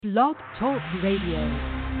Blog Talk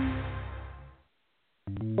Radio.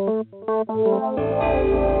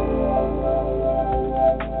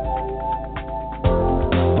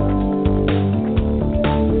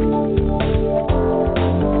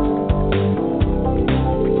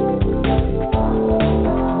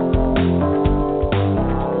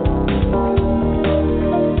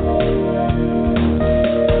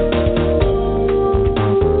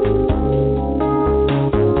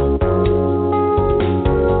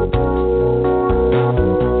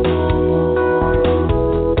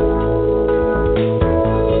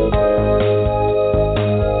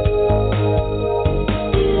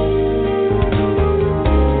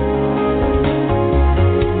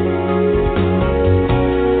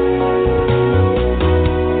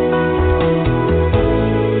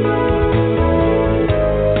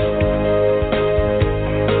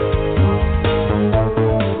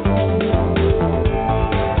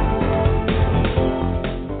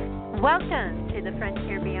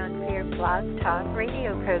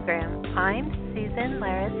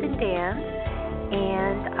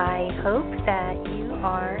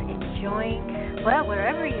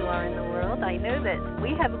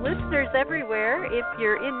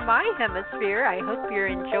 Hemisphere. I hope you're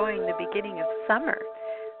enjoying the beginning of summer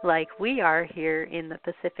like we are here in the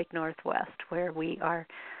Pacific Northwest, where we are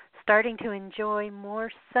starting to enjoy more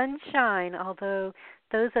sunshine, although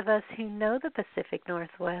those of us who know the Pacific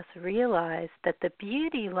Northwest realize that the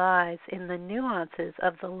beauty lies in the nuances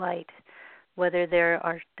of the light. Whether there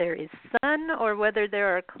is sun or whether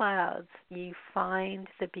there are clouds, you find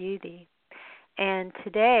the beauty. And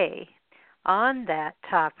today, on that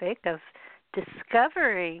topic of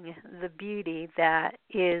discovering the beauty that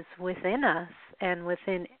is within us and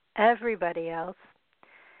within everybody else,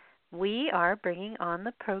 we are bringing on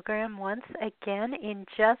the program once again in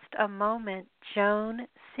just a moment, Joan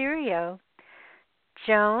Cerio.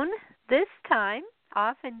 Joan, this time,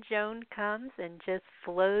 often Joan comes and just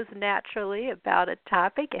flows naturally about a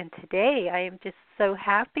topic, and today I am just so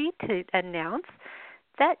happy to announce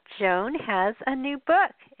that Joan has a new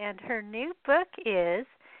book, and her new book is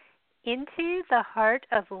Into the Heart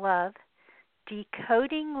of Love,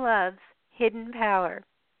 Decoding Love's Hidden Power.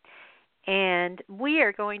 And we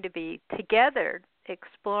are going to be together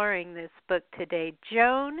exploring this book today.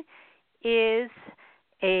 Joan is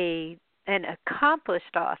an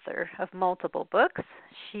accomplished author of multiple books.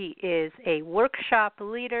 She is a workshop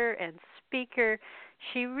leader and speaker.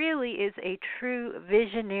 She really is a true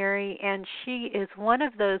visionary, and she is one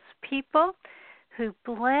of those people who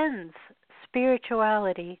blends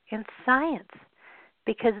spirituality and science,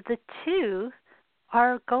 because the two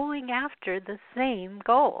are going after the same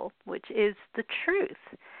goal, which is the truth.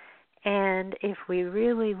 And if we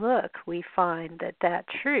really look, we find that that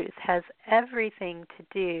truth has everything to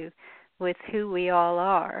do with who we all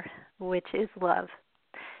are, which is love.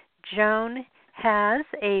 Joan has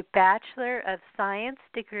a Bachelor of Science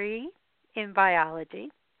degree in biology.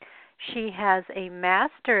 She has a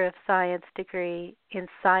Master of Science degree in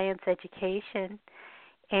science education,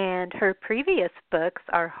 and her previous books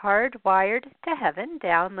are Hardwired to Heaven,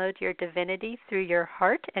 Download Your Divinity Through Your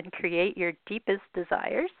Heart and Create Your Deepest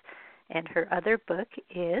Desires, and her other book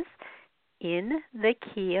is In the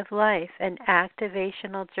Key of Life, an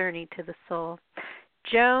activational journey to the soul.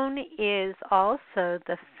 Joan is also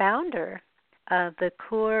the founder of the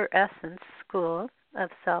Core Essence School of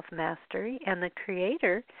Self-Mastery and the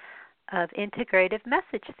creator of integrative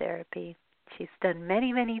message therapy. She's done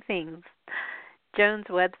many, many things. Joan's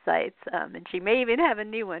websites, and she may even have a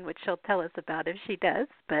new one, which she'll tell us about if she does,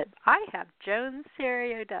 but I have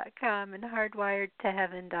joancerio.com and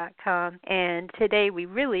hardwiredtoheaven.com, and today we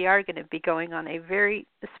really are going to be going on a very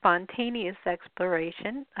spontaneous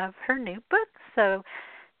exploration of her new book. So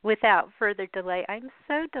without further delay, I'm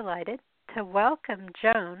so delighted to welcome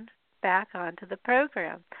Joan back onto the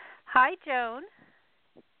program. Hi, Joan.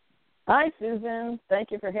 Hi, Susan.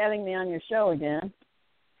 Thank you for having me on your show again.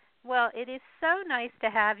 Well, it is so nice to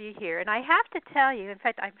have you here. And I have to tell you, in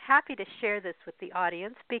fact, I'm happy to share this with the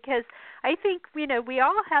audience, because I think, we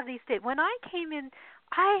all have these days. When I came in,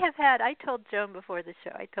 I told Joan before the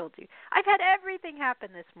show, I've had everything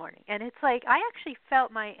happen this morning. And it's like I actually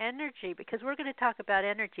felt my energy, because we're going to talk about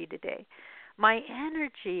energy today, my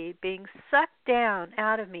energy being sucked down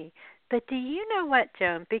out of me. But do you know what,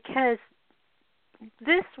 Joan? Because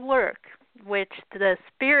this work, which the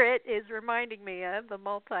Spirit is reminding me of, the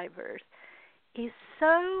multiverse, is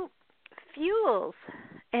so fuels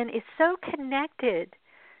and is so connected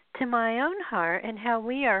to my own heart and how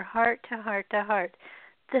we are heart to heart to heart.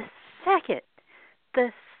 The second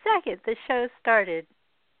the show started,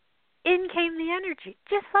 in came the energy,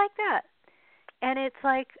 just like that. and it's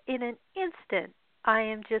like in an instant I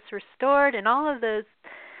am just restored, and all of those,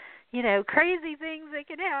 crazy things that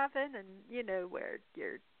can happen, and where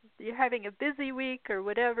you're having a busy week or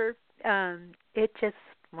whatever, it just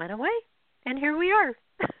went away, and here we are.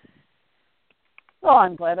 Well,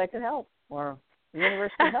 I'm glad I could help, or the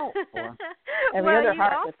universe could help, or every other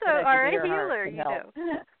heart you also are a healer, healer,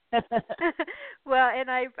 Well, and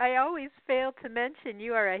I always fail to mention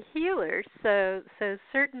you are a healer, so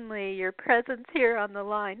certainly your presence here on the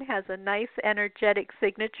line has a nice energetic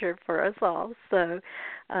signature for us all. So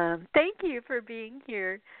thank you for being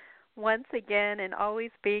here once again, and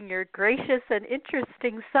always being your gracious and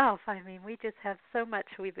interesting self. I mean, we just have so much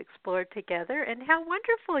we've explored together, and how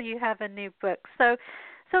wonderful you have a new book. So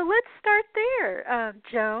let's start there.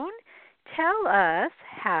 Joan, tell us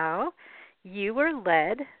how you were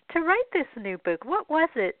led to write this new book. What was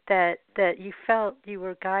it that you felt you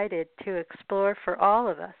were guided to explore for all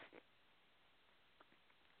of us?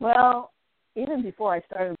 Well, even before I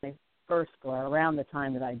started my first book, around the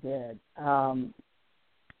time that I did,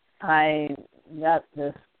 I got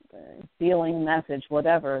this feeling, message,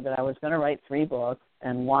 whatever, that I was going to write 3 books,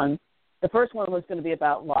 and the first one was going to be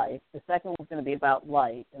about life, the second one was going to be about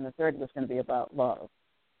light, and the third was going to be about love.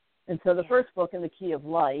 And so the first book, In the Key of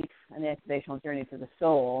Life, An Activational Journey to the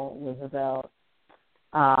Soul, was about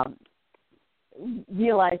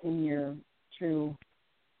realizing your true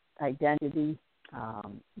identity,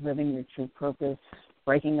 living your true purpose,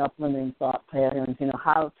 breaking up limiting thought patterns,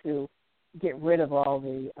 how to get rid of all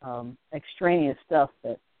the extraneous stuff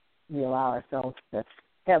that we allow ourselves to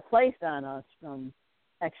have placed on us from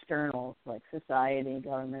externals like society,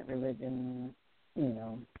 government, religion,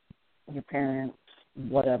 your parents,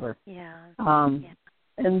 whatever. Yeah.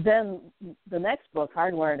 And then the next book,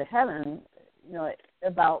 Hardwired to Heaven,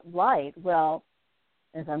 about light. Well,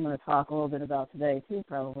 as I'm going to talk a little bit about today too,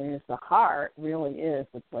 probably, is the heart really is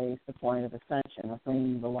the place, the point of ascension, of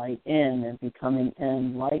bringing the light in and becoming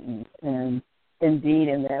enlightened. And indeed,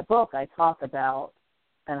 in that book, I talk about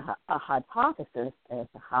a hypothesis as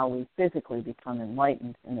to how we physically become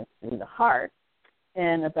enlightened, and it's through the heart,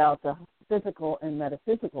 and about the physical and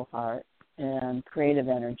metaphysical heart and creative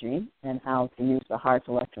energy, and how to use the heart's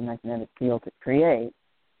electromagnetic field to create.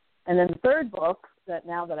 And then the third book, that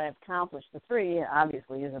now that I've accomplished the 3,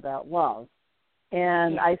 obviously is about love.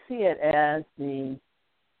 And I see it as the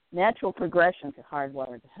natural progression to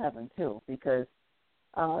Hardwired to Heaven, too, because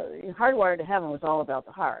Hardwired to Heaven was all about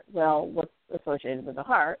the heart. Well, what's associated with the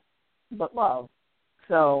heart but love?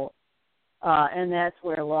 So, and that's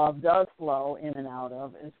where love does flow in and out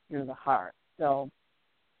of, is through the heart. So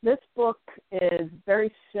this book is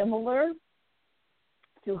very similar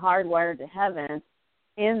to Hardwired to Heaven,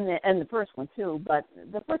 and the first one too, but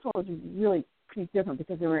the first one was really pretty different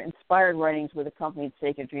because they were inspired writings with accompanied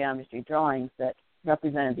sacred geometry drawings that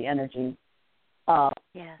represented the energy of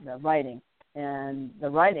the writing. And the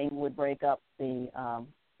writing would break up the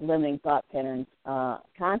limiting thought patterns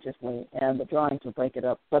consciously, and the drawings would break it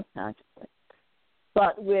up subconsciously.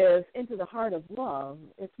 But with Into the Heart of Love,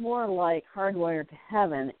 it's more like Hardwired to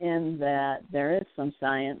Heaven, in that there is some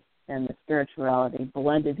science and the spirituality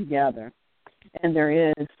blended together. And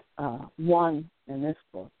there is one, in this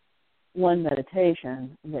book, one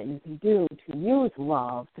meditation that you can do to use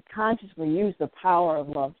love, to consciously use the power of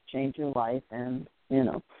love to change your life and,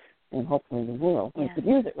 and hopefully the world. We could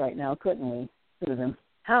use it right now, couldn't we, Susan?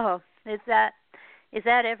 Oh, is that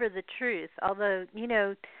ever the truth? Although,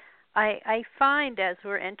 I find as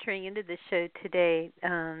we're entering into the show today,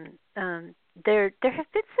 there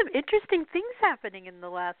have been some interesting things happening in the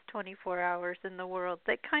last 24 hours in the world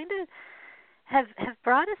that kind of have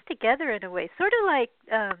brought us together in a way, sort of like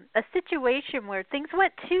a situation where things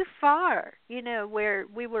went too far, where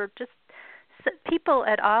we were just people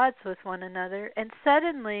at odds with one another, and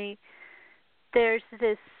suddenly there's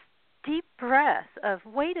this deep breath of,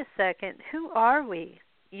 wait a second, who are we?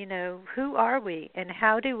 Who are we, and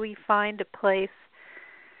how do we find a place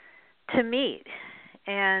to meet?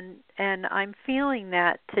 And I'm feeling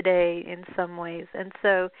that today in some ways, and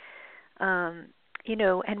so.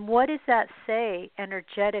 And what does that say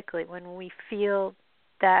energetically when we feel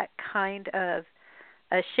that kind of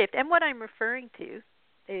a shift? And what I'm referring to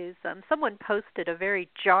is someone posted a very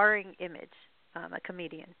jarring image, a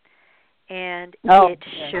comedian, and it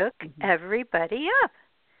shook everybody up.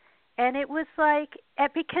 And it was like,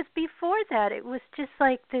 because before that it was just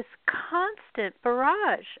like this constant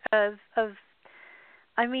barrage of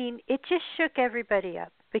it just shook everybody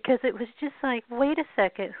up, because it was just like, wait a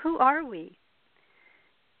second, who are we?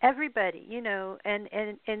 Everybody,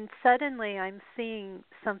 and suddenly I'm seeing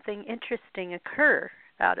something interesting occur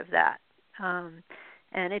out of that.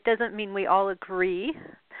 And it doesn't mean we all agree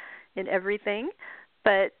in everything,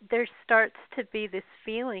 but there starts to be this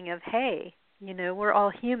feeling of, hey, we're all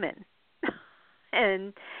human.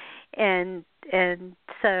 and and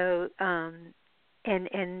so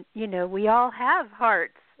we all have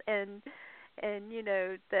hearts, and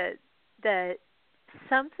that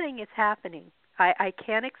something is happening. I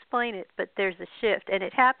can't explain it, but there's a shift, and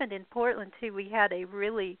it happened in Portland too. We had a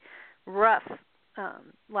really rough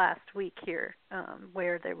last week here,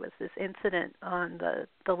 where there was this incident on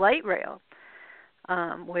the light rail,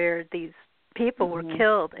 where these people were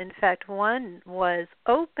killed. In fact, one was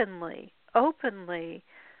openly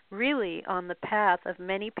really on the path of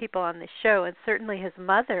many people on the show, and certainly his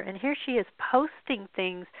mother. And here she is posting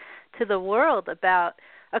things to the world about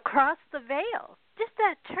across the veil. Just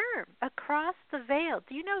that term, across the veil.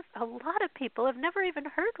 Do you know, a lot of people have never even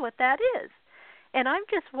heard what that is. And I'm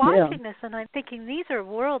just watching this, and I'm thinking, these are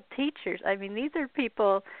world teachers. I mean, these are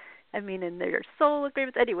people, and their soul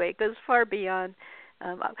agreements. Anyway, it goes far beyond.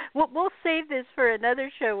 We'll save this for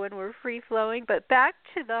another show when we're free-flowing, but back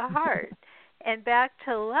to the heart and back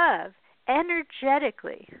to love,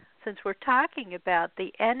 energetically, since we're talking about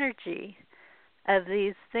the energy of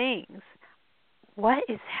these things. What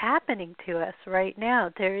is happening to us right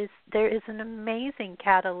now? There is an amazing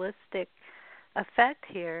catalytic effect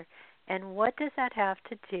here, and what does that have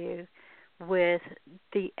to do with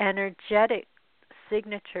the energetic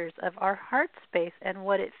signatures of our heart space and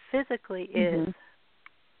what it physically is?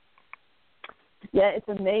 Yeah, it's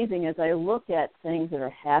amazing as I look at things that are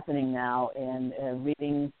happening now and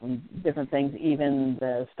reading from different things, even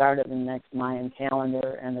the start of the next Mayan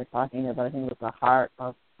calendar, and they're talking about, I think it was the heart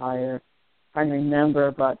of fire. Trying to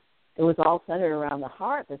remember, but it was all centered around the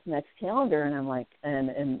heart, this next calendar, and I'm like,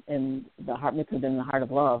 and the heart mixed within the heart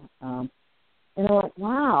of love. And I'm like,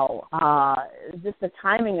 wow, just the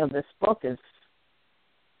timing of this book is,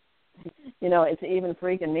 it's even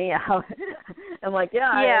freaking me out. I'm like,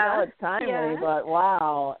 I know it's timely, but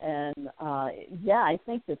wow. And, I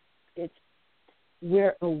think that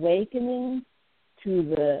we're awakening to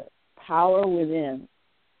the power within,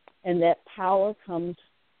 and that power comes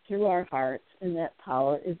through our hearts, and that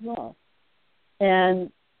power is love.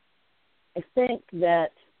 And I think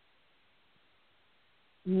that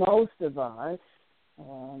most of us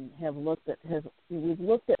we've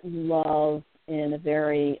looked at love in a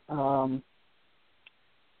very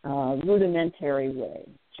rudimentary way,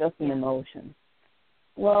 just an emotion.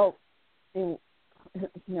 Well, we've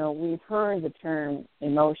heard the term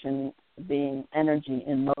emotion being energy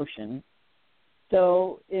in motion.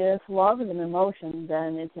 So if love is an emotion,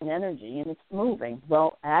 then it's an energy and it's moving.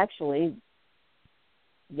 Well, actually,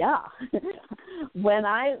 when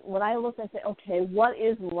I look and say, okay, what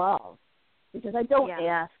is love? Because I don't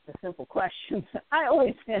ask the simple questions. I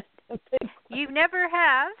always ask the big questions. You never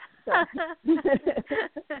have. So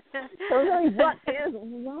really, what is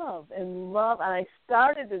love? And love, and I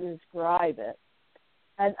started to describe it.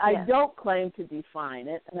 And I don't claim to define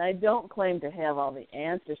it, and I don't claim to have all the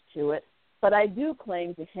answers to it. But I do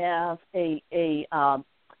claim to have a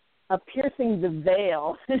piercing the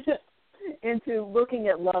veil into looking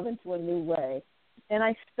at love into a new way. And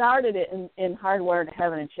I started it in Hardwired to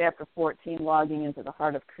Heaven in Chapter 14, Logging into the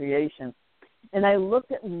Heart of Creation. And I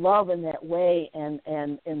looked at love in that way and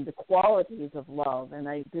the qualities of love, and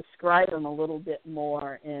I described them a little bit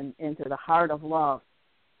more into the heart of love.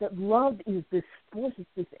 That love is this force,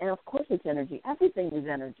 and of course it's energy. Everything is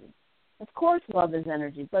energy. Of course love is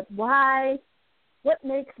energy, but why? What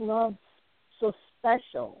makes love so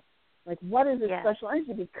special? Like, what is a special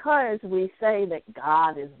energy? Because we say that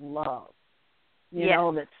God is love. You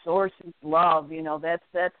know, that source is love.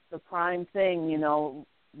 That's the prime thing.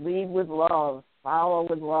 Lead with love, follow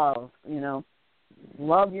with love.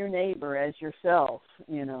 Love your neighbor as yourself.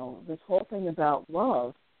 This whole thing about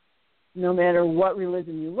love. No matter what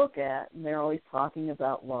religion you look at, they're always talking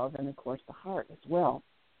about love, and of course the heart as well.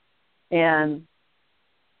 And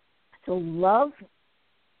so love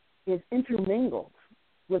is intermingled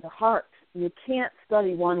with the heart. You can't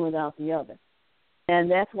study one without the other.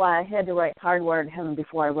 And that's why I had to write Hardwired to Heaven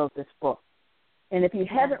before I wrote this book. And if you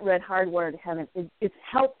haven't read Hardwired to Heaven, it's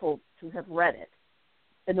helpful to have read it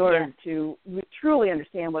in order to truly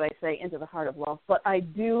understand what I say, Into the Heart of Love. But I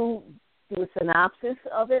do a synopsis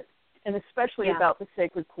of it, and especially about the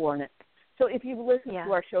sacred coordinate. So if you've listened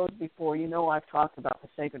to our shows before, I've talked about the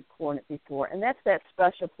sacred coordinate before, and that's that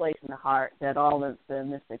special place in the heart that all the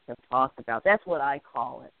mystics have talked about. That's what I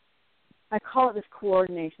call it. I call it this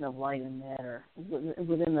coordination of light and matter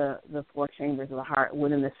within the four chambers of the heart,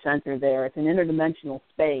 within the center there. It's an interdimensional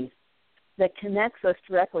space that connects us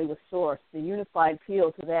directly with Source, the unified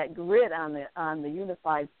field, to that grid on the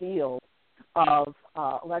unified field of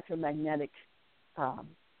electromagnetic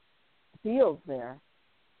fields there,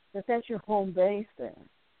 that's your home base there.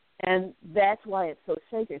 And that's why it's so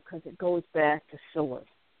sacred, because it goes back to Source.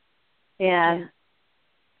 And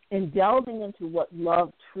in delving into what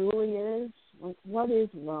love truly is, like, what is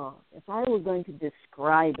love? If I were going to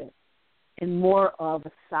describe it in more of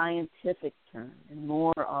a scientific term, in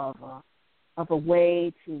more of a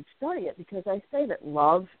way to study it, because I say that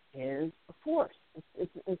love is a force.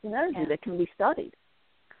 It's an energy that can be studied.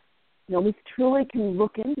 You know, we truly can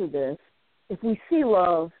look into this if we see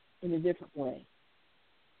love in a different way.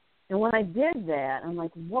 And when I did that, I'm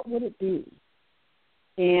like, what would it be?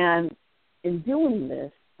 And in doing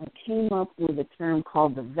this, I came up with a term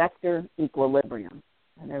called the vector equilibrium.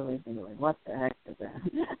 And everybody's going to be like, what the heck is that?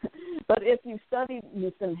 But if you studied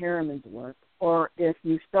Nissim Harriman's work, or if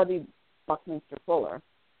you studied Buckminster Fuller,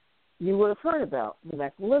 you would have heard about the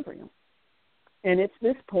equilibrium. And it's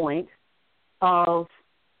this point of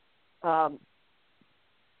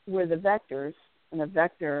where the vectors, and a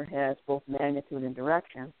vector has both magnitude and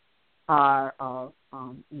direction, are of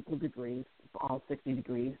equal degrees, all 60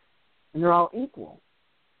 degrees, and they're all equal.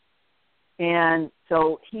 And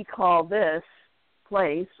so he called this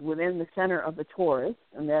place within the center of the torus,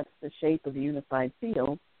 and that's the shape of the unified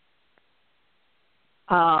field,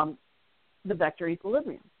 the vector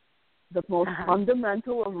equilibrium, the most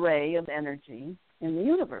fundamental array of energy in the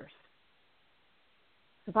universe.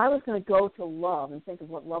 If I was going to go to love and think of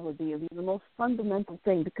what love would be, it would be the most fundamental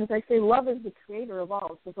thing, because I say love is the creator of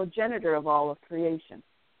all. It's the progenitor of all of creation.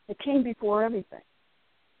 It came before everything.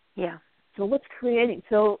 Yeah. So what's creating?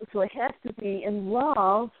 So it has to be in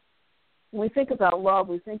love. When we think about love,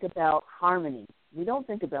 we think about harmony. We don't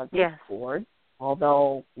think about discord,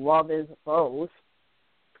 although love is both.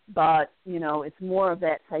 But, you know, it's more of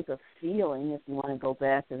that type of feeling, if you want to go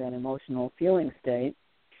back to that emotional feeling state.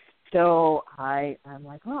 So I'm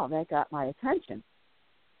like, oh, that got my attention.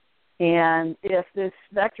 And if this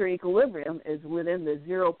vector equilibrium is within the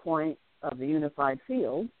 0 point of the unified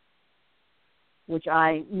field, which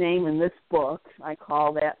I name in this book, I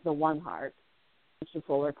call that the one heart. Mr.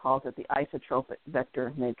 Fuller calls it the isotropic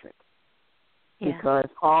vector matrix, because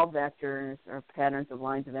all vectors or patterns of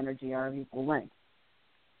lines of energy are of equal length.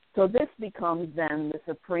 So this becomes then the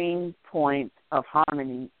supreme point of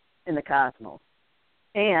harmony in the cosmos.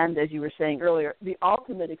 And, as you were saying earlier, the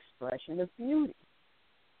ultimate expression of beauty.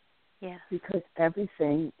 Yes. Because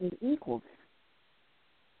everything is equal.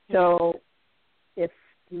 So if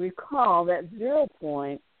you recall, that 0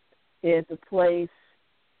 point is a place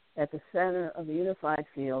at the center of the unified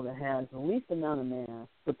field that has the least amount of mass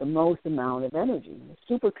but the most amount of energy,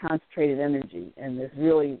 super concentrated energy, and this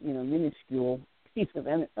really, minuscule piece of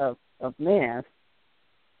mass.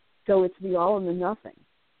 So it's the all and the nothing,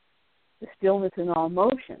 the stillness in all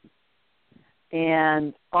motion.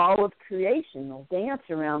 And all of creation will dance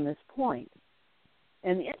around this point.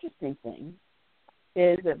 And the interesting thing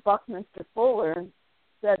is that Buckminster Fuller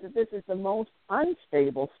said that this is the most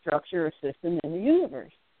unstable structure or system in the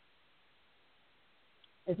universe.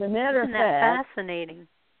 As a matter of fact, isn't that fascinating?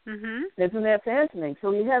 Mm-hmm. Isn't that fascinating?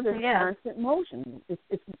 So we have this constant motion.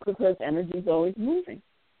 It's because energy is always moving.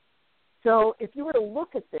 So if you were to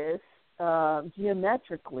look at this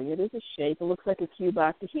geometrically, it is a shape. It looks like a cube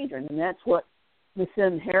octahedron, and that's what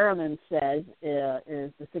Nissim Harriman says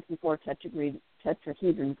is the 64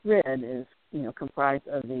 tetrahedron grid is, comprised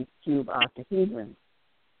of the cube octahedron.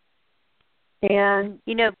 And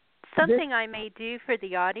something I may do for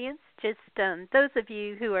the audience, just those of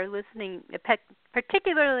you who are listening,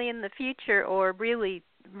 particularly in the future, or really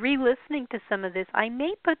re-listening to some of this, I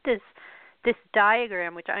may put this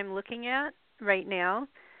diagram, which I'm looking at right now,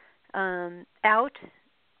 out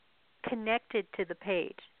connected to the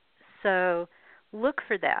page. So look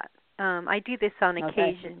for that. I do this on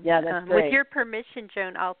occasion. Yeah, that's great. With your permission,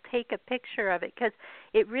 Joan, I'll take a picture of it because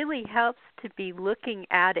it really helps to be looking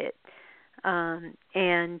at it.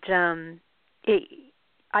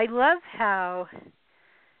 I love how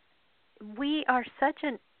we are such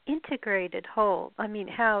an integrated whole. I mean,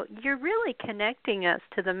 how you're really connecting us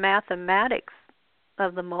to the mathematics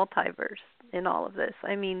of the multiverse in all of this.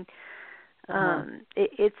 I mean,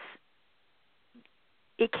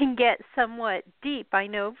 it can get somewhat deep. I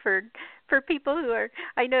know for people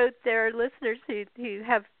I know there are listeners who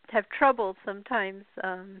have trouble sometimes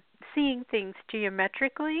seeing things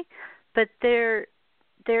geometrically, but there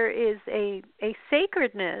is a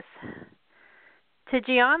sacredness to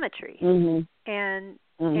geometry, and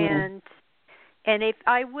if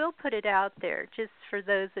I will put it out there, just for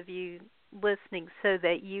those of you listening so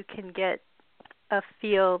that you can get a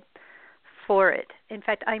feel for it. In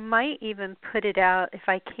fact, I might even put it out, if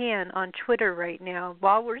I can, on Twitter right now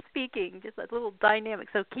while we're speaking, just a little dynamic.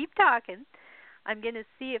 So keep talking. I'm going to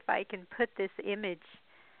see if I can put this image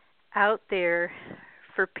out there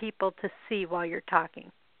for people to see while you're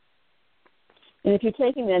talking. And if you're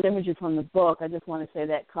taking that imagery from the book, I just want to say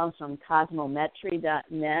that comes from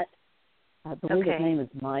cosmometry.net. I believe his name is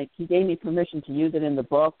Mike. He gave me permission to use it in the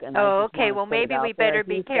book. And okay. Well, maybe we better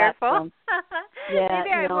be careful. Yeah,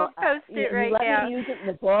 maybe I won't post it right let now. Me use it in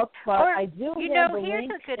the book, but I do have the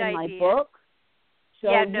links in my book. So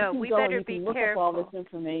we better be look careful. up all this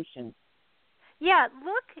information. Yeah,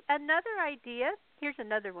 look, another idea. Here's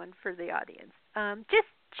another one for the audience. Just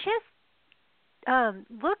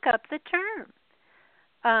look up the term.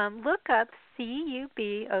 Look up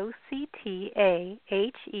CUBOCTAHEDRON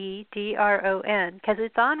because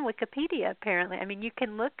it's on Wikipedia apparently. I mean, you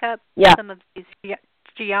can look up some of these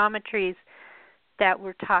geometries that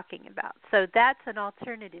we're talking about. So that's an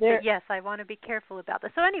alternative. But yes, I want to be careful about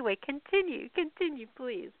this. So anyway, continue,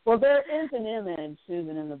 please. Well, there is an image,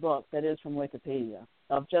 Susan, in the book that is from Wikipedia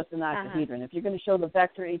of just an octahedron. If you're going to show the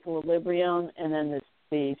vector equilibrium and then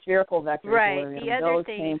the spherical vector equilibrium, the other those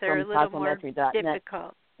things came are from a little more cosmometry.net.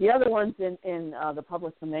 difficult. The other ones in the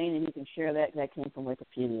public domain, and you can share that came from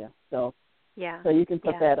Wikipedia. So you can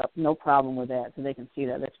put that up, no problem with that, so they can see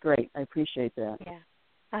that. That's great. I appreciate that. Yeah.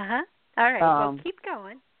 All right. Well, keep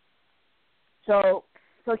going. So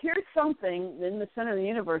here's something in the center of the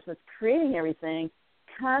universe that's creating everything.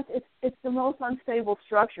 It's the most unstable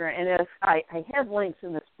structure, and if I have links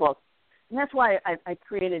in this book, and that's why I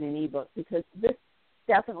created an ebook, because this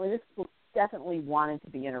book definitely wanted to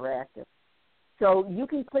be interactive. So you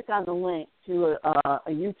can click on the link to a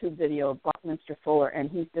YouTube video of Buckminster Fuller, and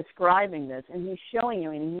he's describing this, and he's showing you,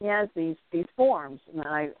 and he has these forms, and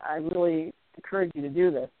I really encourage you to do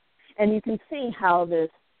this. And you can see how this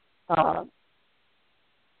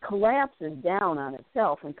collapses down on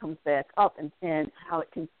itself and comes back up, and how it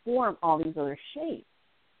can form all these other shapes.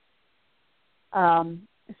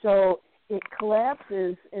 So it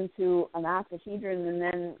collapses into an octahedron and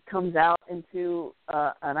then comes out into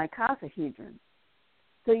an icosahedron.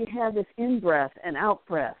 So you have this in-breath and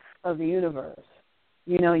out-breath of the universe.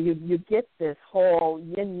 You know, you get this whole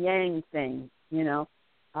yin-yang thing, you know.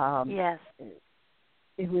 Yes.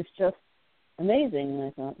 It was just amazing, and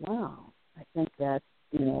I thought, wow, I think that,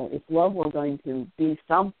 you know, if love were going to be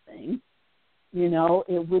something, you know,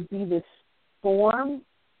 it would be this form,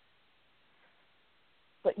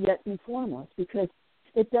 but yet be formless, because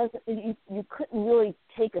it doesn't. You couldn't really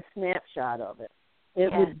take a snapshot of it.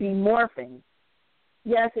 It would be morphing.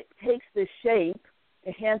 Yes, it takes the shape.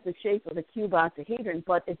 It has the shape of a cube octahedron,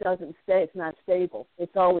 but it doesn't stay. It's not stable.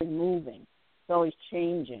 It's always moving. It's always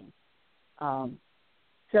changing.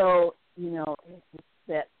 So, you know, it's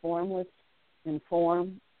that formless in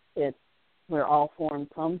form. It's where all form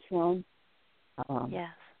comes from.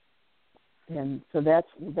 Yes. And so that's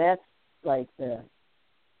like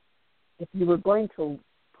if you were going to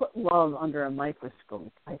put love under a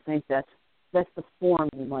microscope, I think that's the form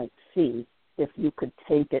you might see if you could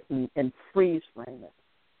take it and freeze frame it.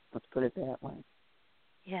 Let's put it that way.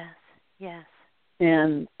 Yes.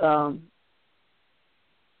 And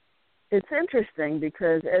it's interesting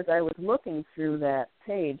because as I was looking through that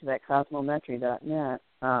page, that cosmometry.net,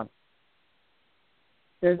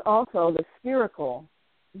 there's also the spherical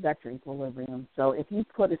vector equilibrium. So if you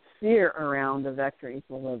put a sphere around the vector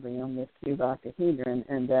equilibrium, this cube octahedron,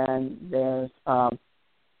 and then there's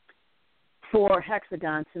 4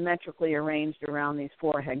 hexagons symmetrically arranged around these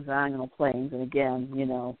 4 hexagonal planes, and again, you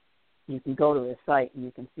know, you can go to the site and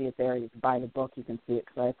you can see it there. You can buy the book, you can see it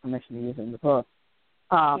because I have permission to use it in the book.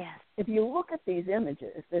 If you look at these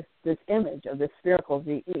images, this image of this spherical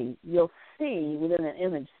VE, you'll see within an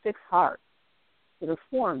image 6 hearts that are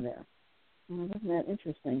formed there. Isn't that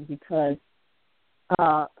interesting? Because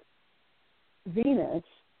Venus,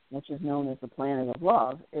 which is known as the planet of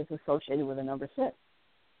love, is associated with the number 6.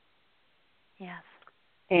 Yes.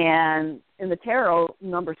 And in the tarot,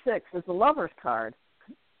 number 6 is the lover's card.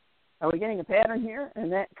 Are we getting a pattern here?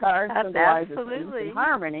 And that card symbolizes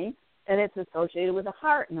harmony, and it's associated with a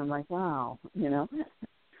heart. And I'm like, wow, you know.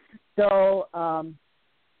 So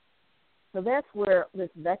that's where this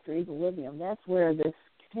vector equilibrium, that's where this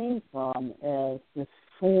came from, as this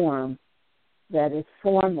form that is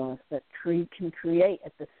formless, that can create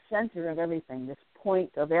at the center of everything, this point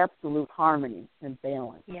of absolute harmony and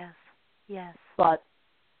balance. Yes. But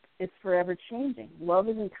it's forever changing. Love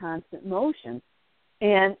is in constant motion.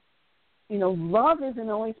 And, you know, love isn't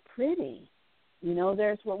always pretty. You know,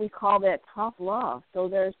 there's what we call that tough love. So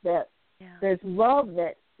there's that There's love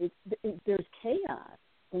there's chaos.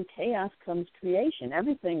 In chaos comes creation.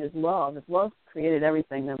 Everything is love. If love created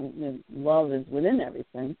everything, then love is within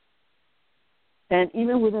everything. And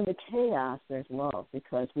even within the chaos, there's love,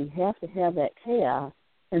 because we have to have that chaos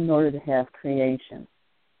in order to have creation.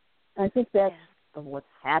 I think that's of what's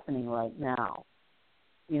happening right now.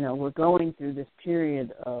 We're going through this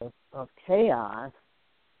period of chaos,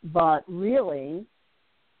 but really,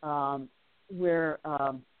 we're,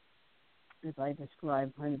 as I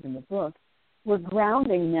describe kind of in the book, we're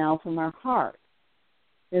grounding now from our heart.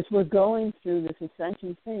 As we're going through this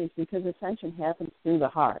ascension phase, because ascension happens through the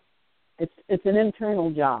heart. It's an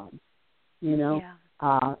internal job,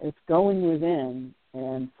 It's going within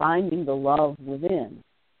and finding the love within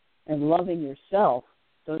and loving yourself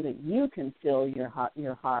so that you can fill your heart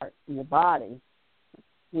and your body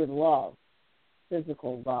with love,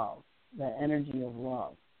 physical love, the energy of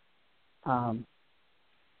love. And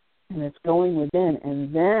it's going within,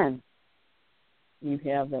 and then you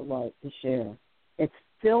have that light to share. It's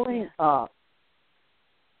filling up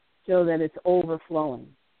so that it's overflowing.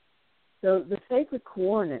 So the sacred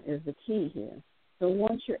coordinate is the key here. So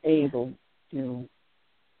once you're able to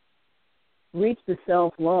reach the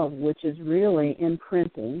self-love, which is really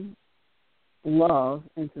imprinting love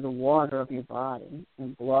into the water of your body,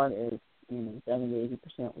 and blood is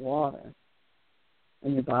 70-80% water,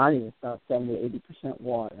 and your body is about 70-80%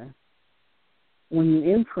 water. When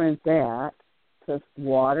you imprint that, because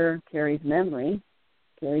water carries memory,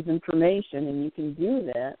 carries information, and you can do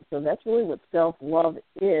that. So that's really what self-love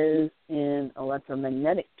is in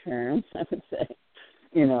electromagnetic terms, I would say.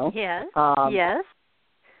 Yes. Yes.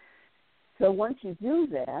 So once you do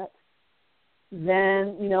that,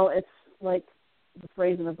 then, it's like the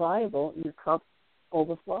phrase in the Bible, your cup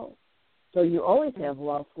overflows. So you always have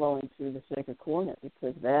love flowing through the sacred coordinate,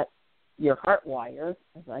 because your heart wire,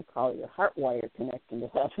 as I call it, your heart wire connecting to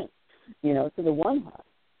heaven, to the one heart.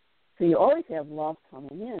 So you always have love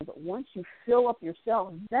coming in, but once you fill up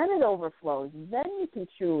yourself, then it overflows. Then you can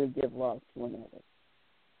truly give love to another.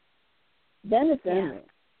 Then it's endless.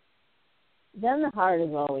 Then the heart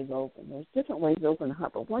is always open. There's different ways to open the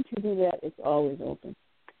heart, but once you do that, it's always open.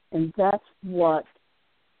 And that's what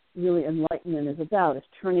really enlightenment is about, is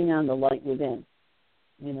turning on the light within,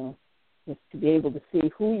 just to be able to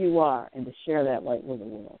see who you are and to share that light with the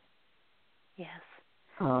world. Yes.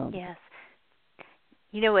 Yes.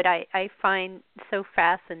 You know what I find so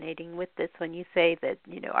fascinating with this, when you say that,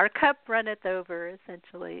 our cup runneth over,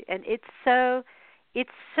 essentially, and it's so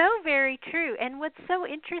very true. And what's so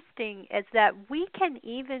interesting is that we can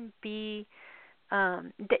even be,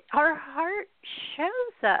 that our heart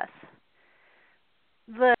shows us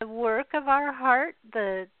the work of our heart,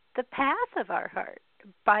 the path of our heart,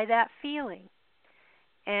 by that feeling.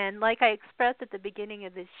 And like I expressed at the beginning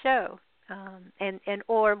of this show,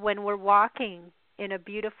 or when we're walking in a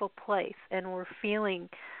beautiful place and we're feeling,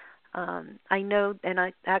 I know, and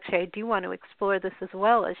I do want to explore this as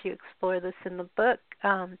well as you explore this in the book,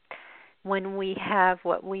 when we have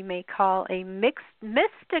what we may call a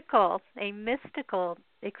mystical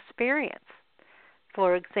experience.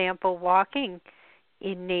 For example, walking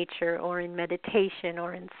in nature or in meditation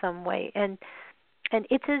or in some way. And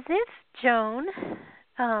it's as if, Joan,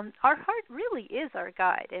 our heart really is our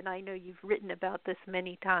guide, and I know you've written about this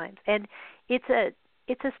many times. And it's a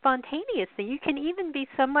spontaneous thing. You can even be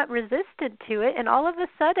somewhat resistant to it, and all of a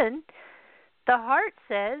sudden, the heart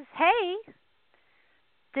says, "Hey,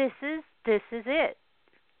 this is it.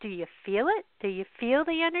 Do you feel it? Do you feel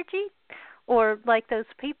the energy?" Or like those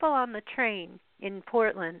people on the train in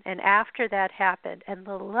Portland, and after that happened, and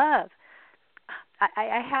the love.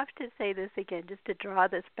 I have to say this again, just to draw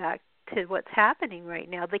this back to what's happening right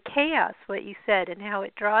now, the chaos, what you said, and how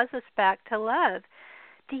it draws us back to love.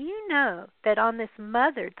 Do you know that on this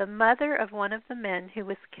mother, the mother of one of the men who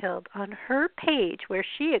was killed, on her page where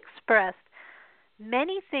she expressed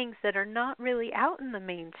many things that are not really out in the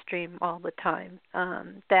mainstream all the time,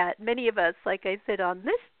 that many of us, like I said, on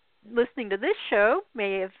this, listening to this show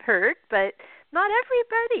may have heard, but not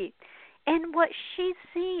everybody. And what she's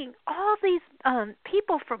seeing, all these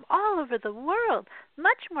people from all over the world,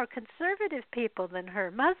 much more conservative people than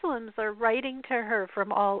her. Muslims are writing to her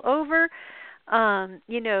from all over,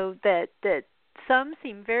 that some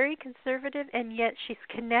seem very conservative, and yet she's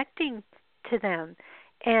connecting to them.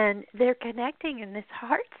 And they're connecting in this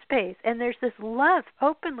heart space. And there's this love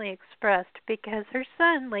openly expressed because her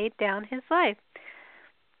son laid down his life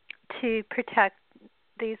to protect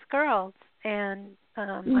these girls. And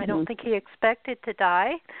I don't think he expected to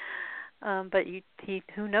die, but he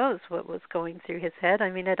who knows what was going through his head. I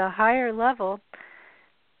mean, at a higher level,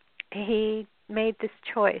 he made this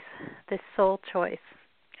choice, this soul choice.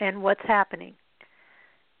 And what's happening?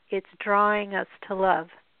 It's drawing us to love.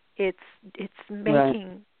 It's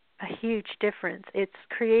making a huge difference. It's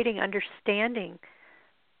creating understanding.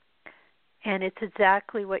 And it's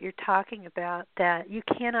exactly what you're talking about, that you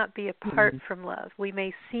cannot be apart from love. We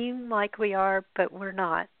may seem like we are, but we're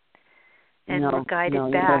not. And we're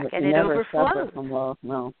guided back, and it overflows. Separate from love.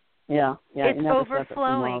 No. Yeah. It's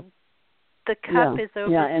overflowing. The cup is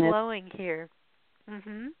overflowing here.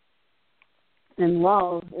 Mm-hmm. And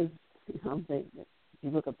love is, if you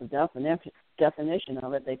look up the definition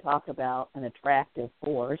of it, they talk about an attractive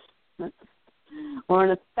force or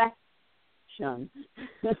an affection.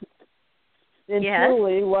 And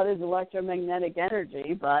truly, what is electromagnetic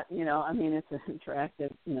energy? But, it's an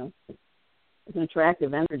attractive, it's an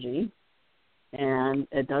attractive energy, and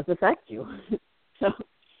it does affect you. So,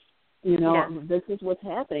 this is what's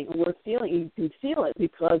happening. We're feeling, you can feel it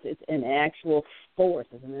because it's an actual force,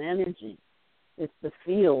 it's an energy. It's the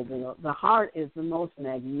field. The heart is the most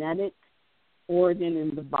magnetic organ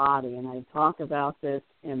in the body, and I talk about this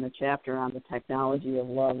in the chapter on the technology of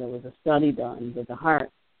love. There was a study done that the heart,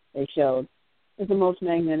 they showed, is the most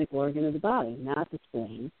magnetic organ of the body, not the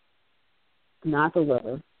spleen, not the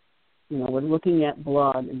liver. We're looking at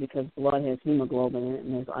blood, and because blood has hemoglobin in it,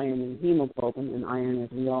 and there's iron in hemoglobin, and iron, as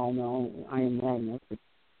we all know, iron magnets,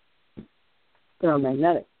 they're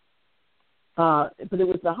magnetic. But it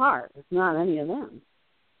was the heart. It's not any of them.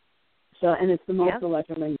 So, and it's the most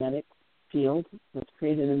electromagnetic field that's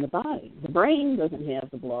created in the body. The brain doesn't have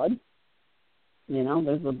the blood.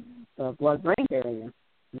 There's the blood-brain barrier.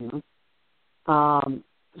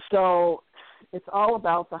 So it's all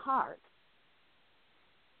about the heart.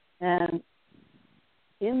 And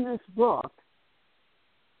in this book,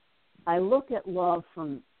 I look at love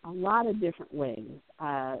from a lot of different ways.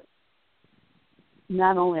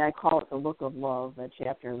 Not only I call it the look of love, that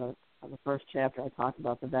chapter, the first chapter I talked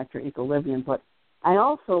about the vector equilibrium, but I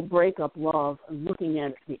also break up love looking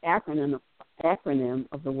at the acronym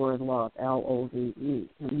of the word love, L-O-V-E,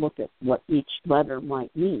 and look at what each letter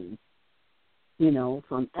might mean.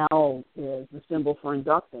 From L is the symbol for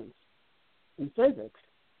inductance in physics,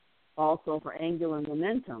 also for angular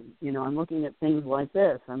momentum. I'm looking at things like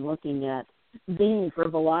this. I'm looking at V for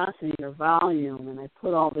velocity or volume, and I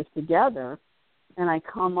put all this together, and I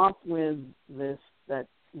come up with this, that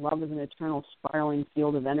love is an eternal spiraling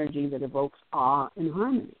field of energy that evokes awe and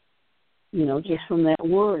harmony. Just from that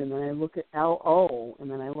word. And then I look at L-O, and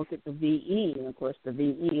then I look at the V-E, and of course the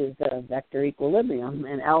V-E is the vector equilibrium,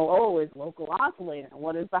 and L-O is local oscillator. And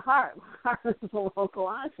what is the heart? The heart is the local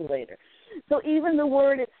oscillator. So even the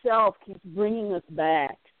word itself keeps bringing us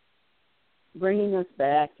back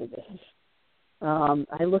to this.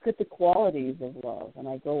 I look at the qualities of love, and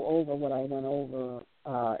I go over what I went over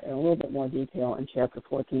in a little bit more detail in Chapter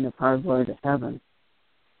 14 of Hardwired to Heaven.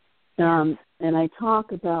 And I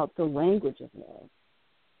talk about the language of love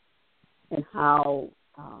and how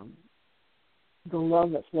the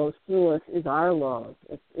love that flows through us is our love.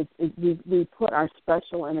 We put our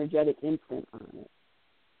special energetic imprint on it.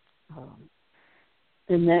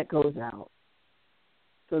 And that goes out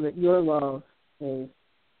so that your love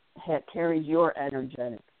carries your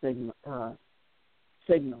energetic signal,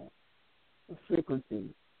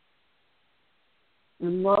 frequency.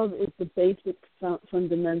 And love is the basic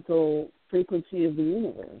fundamental frequency of the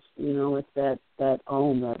universe. It's that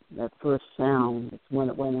Om, that first sound. It's when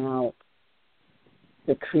it went out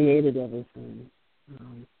that created everything.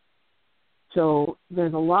 So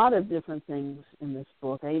there's a lot of different things in this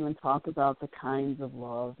book. I even talk about the kinds of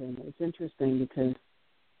love, and it's interesting because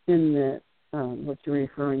in the what you're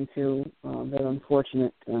referring to, that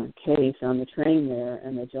unfortunate case on the train there,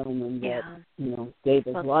 and the gentleman that gave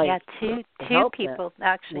his life. Yeah, two people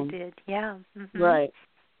actually did. Yeah. Mm-hmm. Right.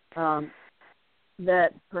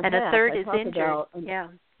 That perhaps and a third is injured. About,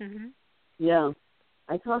 Yeah,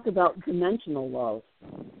 I talk about dimensional love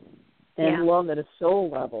and love at a soul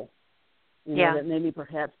level. That maybe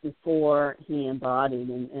perhaps before he embodied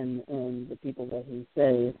and the people that he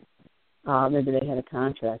saved, maybe they had a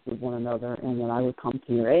contract with one another, and that I would come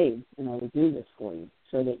to your aid and I would do this for you,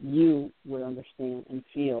 so that you would understand and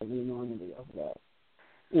feel the enormity of love.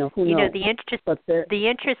 Who knows? The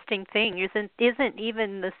interesting thing isn't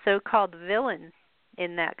even the so-called villain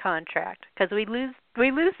in that contract, because we lose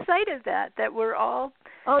sight of that we're all.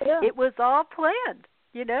 Oh yeah. It was all planned.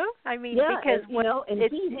 I mean, because he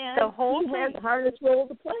had the hardest role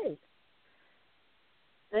to play.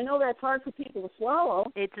 I know that's hard for people to swallow.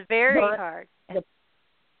 It's very hard.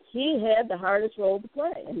 He had the hardest role to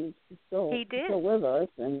play, and he's still with us,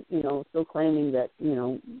 and still claiming that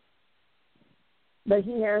But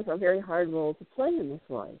he has a very hard role to play in this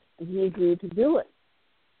life, and he agreed to do it.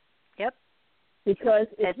 Yep. Because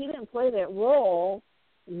if he didn't play that role,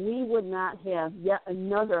 we would not have yet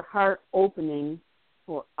another heart opening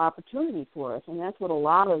for opportunity for us. And that's what a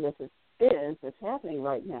lot of this is that's happening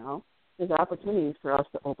right now, is opportunities for us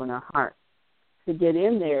to open our heart, to get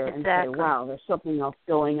in there and say, wow, there's something else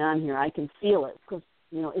going on here. I can feel it. Because,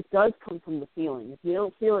 you know, it does come from the feeling. If you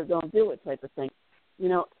don't feel it, don't do it type of thing. You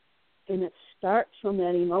know, and it starts from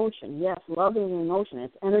that emotion. Yes, love is an emotion.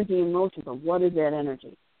 It's energy in motion, but what is that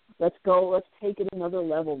energy? Let's go. Let's take it another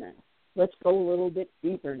level now. Let's go a little bit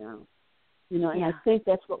deeper now. You know, and I think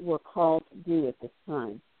that's what we're called to do at this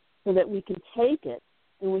time, so that we can take it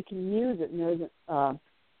and we can use it. And there's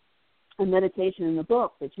a meditation in the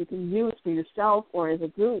book that you can use for yourself or as a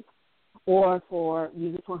group or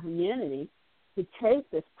use it for humanity, to take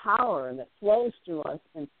this power that flows through us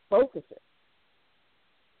and focus it.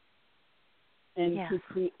 And to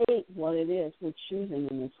create what it is we're choosing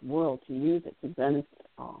in this world, to use it to benefit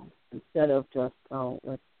all, instead of just, I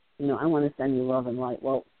want to send you love and light.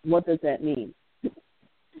 Well, what does that mean?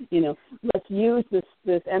 You know, let's use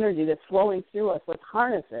this energy that's flowing through us. Let's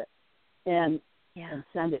harness it and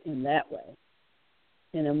send it in that way,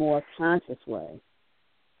 in a more conscious way.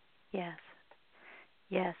 Yes.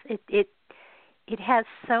 Yes. It has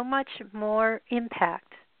so much more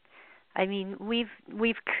impact. I mean,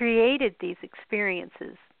 we've created these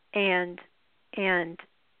experiences, and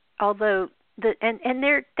although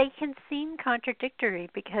they can seem contradictory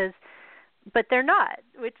but they're not,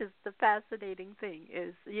 which is the fascinating thing.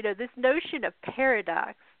 Is, you know, this notion of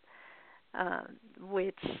paradox,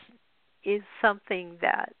 which is something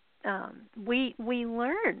that we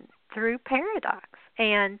learn through paradox,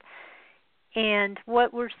 and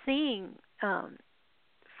what we're seeing,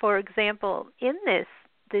 for example, in this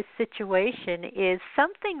situation is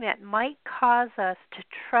something that might cause us to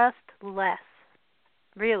trust less,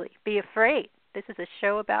 really, be afraid. This is a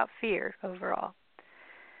show about fear overall.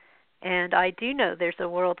 And I do know there's a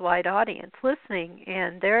worldwide audience listening,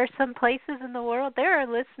 and there are some places in the world, there are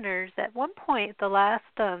listeners. At one point, the last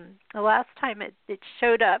time it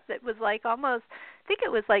showed up, it was like almost, I think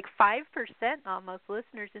it was like 5% almost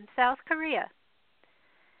listeners in South Korea.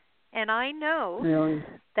 And I know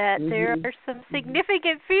that there are some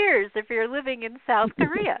significant fears if you're living in South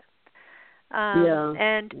Korea.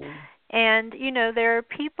 And you know, there are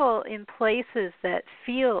people in places that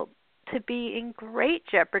feel to be in great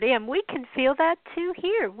jeopardy, and we can feel that too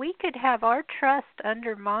here. We could have our trust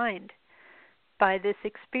undermined by this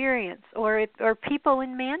experience, or people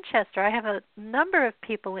in Manchester. I have a number of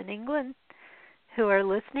people in England who are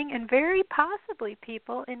listening, and very possibly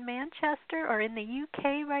people in Manchester or in the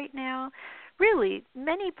UK right now, really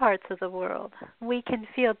many parts of the world. We can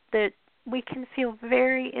feel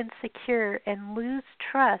very insecure and lose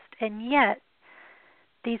trust, and yet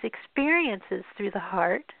these experiences through the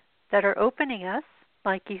heart that are opening us,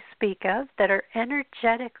 like you speak of, that are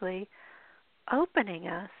energetically opening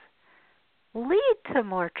us, lead to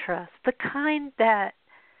more trust, the kind that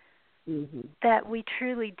we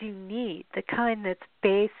truly do need, the kind that's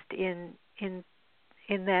based in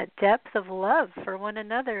that depth of love for one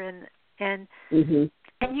another, and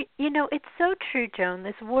you know, it's so true, Joan.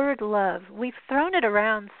 This word love, we've thrown it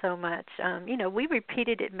around so much. You know, we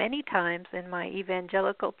repeated it many times in my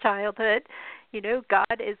evangelical childhood. You know,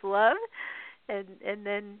 God is love, and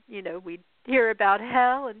then, you know, we'd hear about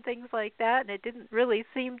hell and things like that, and it didn't really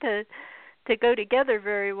seem to go together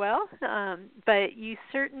very well, but you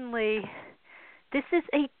certainly, this is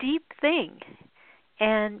a deep thing,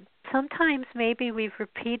 and sometimes maybe we've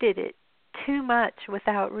repeated it too much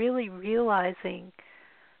without really realizing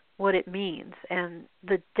what it means, and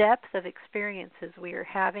the depth of experiences we are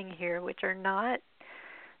having here, which are not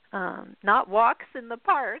walks in the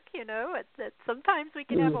park. You know, sometimes we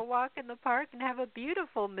can have a walk in the park and have a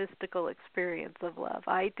beautiful mystical experience of love.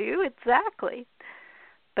 I do, exactly.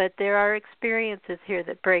 But there are experiences here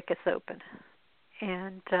that break us open,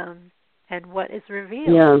 and what is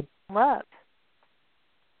revealed? Love.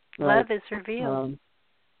 Right. Love is revealed.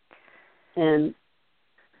 And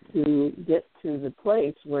to get to the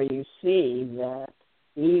place where you see that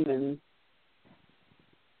even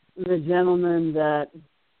the gentleman that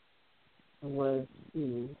was, you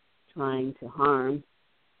know, trying to harm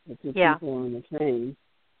the two people on the train,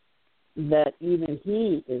 that even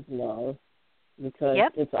he is love. Because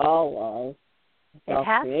it's all love. It's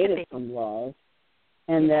all created from love.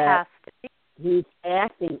 And that he's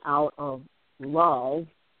acting out of love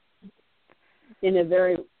in a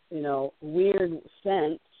very, you know, weird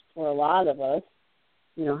sense for a lot of us.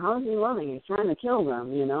 how is he loving? He's trying to kill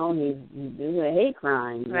them, he's doing a hate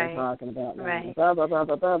crime Right. they're talking about now. Right. Blah, blah, blah,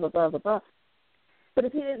 blah, blah, blah, blah, blah, blah. But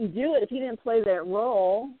if he didn't do it, if he didn't play that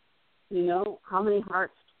role, how many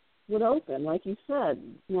hearts would open, like you said?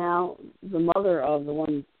 Now, the mother of the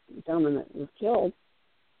one gentleman that was killed,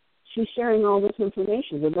 she's sharing all this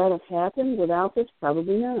information. Would that have happened without this?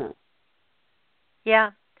 Probably not.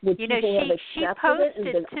 Yeah. Would she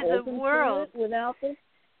posted to the world without this?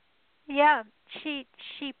 Yeah, she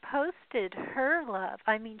posted her love.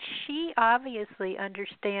 I mean, she obviously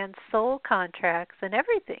understands soul contracts and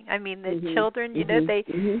everything. I mean, the children,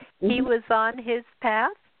 he was on his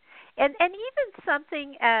path, and even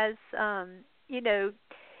something as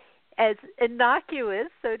as innocuous,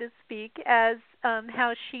 so to speak, as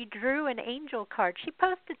how she drew an angel card. She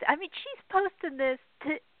posted. I mean, she's posting this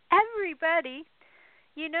to everybody.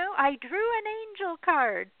 I drew an angel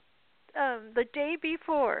card the day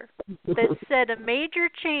before that said a major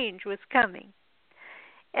change was coming.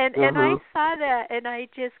 And I saw that, and I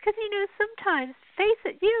just, because sometimes, face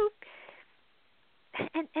it,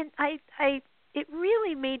 it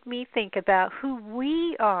really made me think about who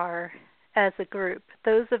we are as a group.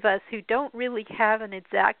 Those of us who don't really have an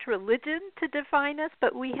exact religion to define us,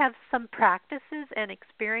 but we have some practices and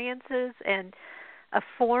experiences and a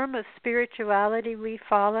form of spirituality we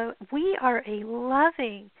follow. We are a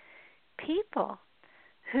loving people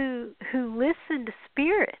who listen to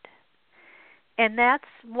spirit, and that's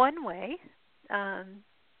one way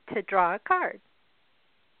to draw a card.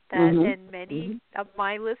 And many of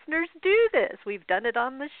my listeners do this. We've done it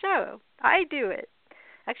on the show. I do it.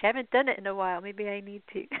 Actually, I haven't done it in a while. Maybe I need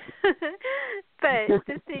to. But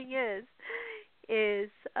the thing is,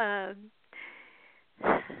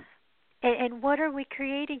 and what are we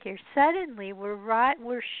creating here? Suddenly,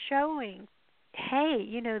 we're showing,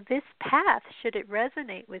 hey, this path, should it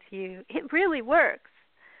resonate with you, it really works,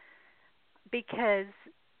 because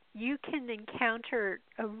you can encounter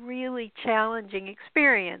a really challenging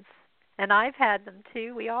experience. And I've had them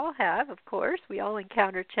too. We all have, of course. We all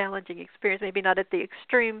encounter challenging experience, maybe not at the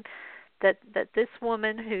extreme that this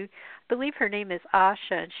woman, who I believe her name is Asha,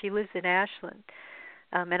 and she lives in Ashland.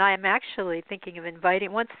 And I am actually thinking of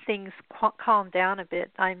inviting, once things calm down a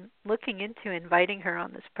bit, I'm looking into inviting her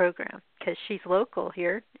on this program, because she's local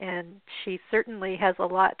here, and she certainly has a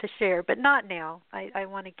lot to share, but not now. I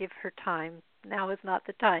want to give her time. Now is not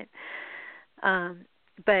the time.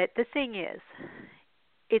 But the thing is,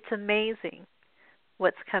 it's amazing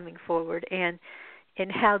what's coming forward, and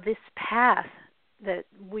how this path that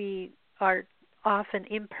we are often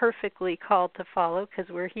imperfectly called to follow,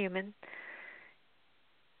 because we're human,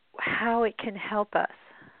 how it can help us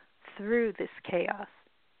through this chaos.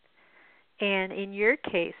 And in your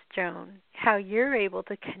case, Joan, how you're able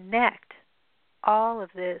to connect all of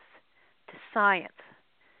this to science,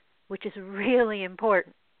 which is really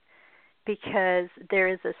important, because there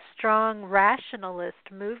is a strong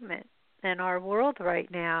rationalist movement in our world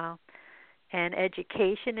right now, and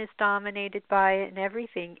education is dominated by it and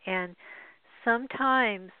everything. And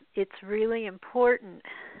sometimes it's really important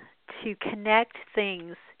to connect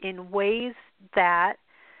things in ways that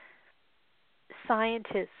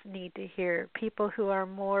scientists need to hear, people who are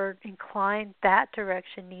more inclined that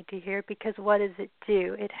direction need to hear, because what does it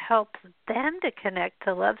do? It helps them to connect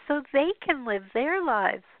to love so they can live their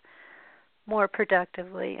lives more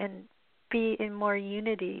productively and be in more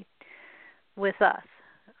unity with us.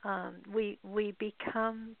 We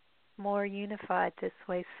become more unified this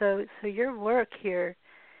way. So your work here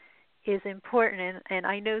is important, and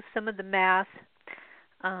I know some of the math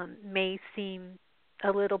may seem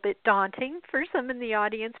a little bit daunting for some in the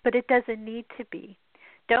audience, but it doesn't need to be.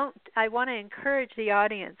 I want to encourage the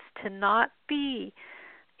audience to not be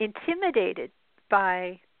intimidated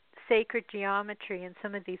by sacred geometry and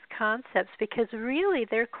some of these concepts, because really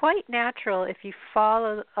they're quite natural if you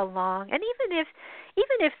follow along. And even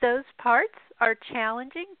if those parts are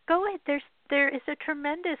challenging, go ahead. There is a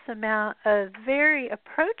tremendous amount of very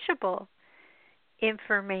approachable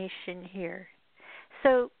information here.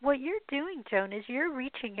 So what you're doing, Joan, is you're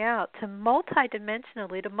reaching out to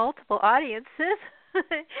multidimensionally to multiple audiences,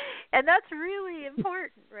 and that's really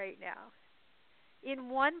important right now in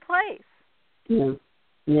one place.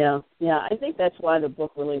 Yeah. I think that's why the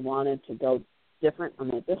book really wanted to go different. I'm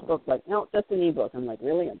like, this book, like, no, that's an e-book. I'm like,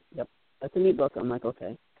 really? Yep, that's an e-book. I'm like,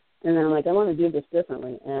 okay. And then I'm like, I want to do this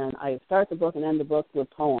differently. And I start the book and end the book with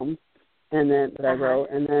poems, and then that I wrote,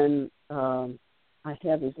 and then I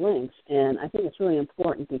have these links, and I think it's really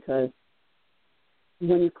important, because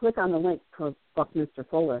when you click on the link for Buckminster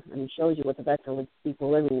Fuller, and he shows you what the vector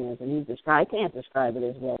equilibrium is, and I can't describe it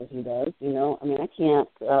as well as he does, I mean, I can't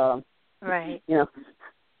Right. You know,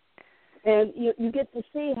 and you get to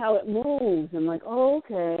see how it moves, and like, oh,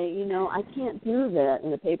 okay, you know, I can't do that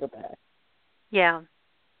in a paperback. Yeah.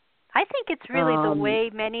 I think it's really the way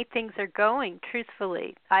many things are going,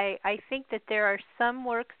 truthfully. I think that there are some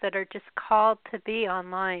works that are just called to be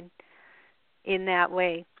online in that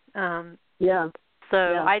way. Yeah.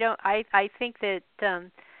 So yeah. I think that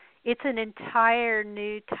it's an entire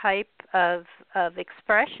new type of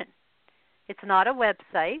expression. It's not a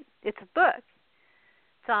website, it's a book.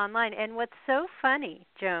 It's online. And what's so funny,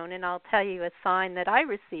 Joan, and I'll tell you a sign that I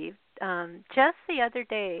received just the other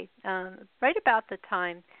day, right about the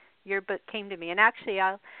time your book came to me. And actually,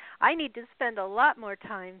 I need to spend a lot more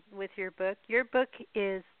time with your book. Your book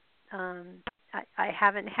is, I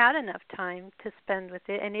haven't had enough time to spend with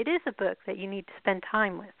it, and it is a book that you need to spend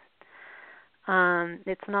time with.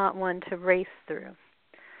 It's not one to race through.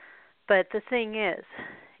 But the thing is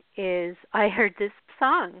I heard this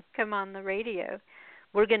song come on the radio.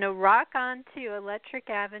 We're going to rock on to Electric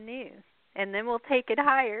Avenue, and then we'll take it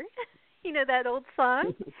higher. You know that old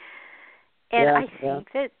song? And I think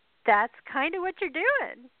that's kind of what you're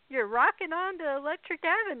doing. You're rocking on to Electric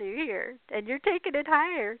Avenue here, and you're taking it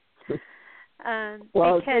higher.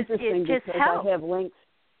 Well, because it's interesting it just because helps. I have links.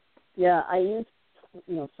 Yeah, I use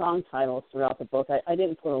song titles throughout the book. I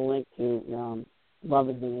didn't put a link to Love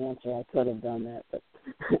Is the Answer. I could have done that, but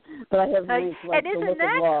but I have links like The Look of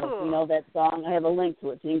Love. Cool? You know that song. I have a link to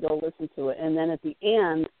it, so you can go listen to it. And then at the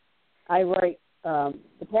end, I write the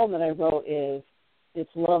poem that I wrote is it's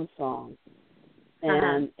Love Song.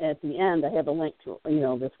 And at the end, I have a link to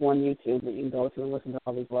this one YouTube that you can go to and listen to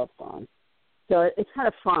all these love songs. So it's kind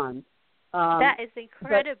of fun. That is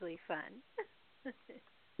incredibly fun. So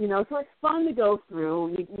it's fun to go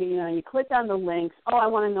through. You click on the links. Oh, I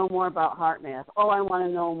want to know more about heart math. Oh, I want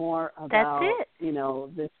to know more about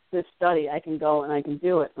this study. I can go and I can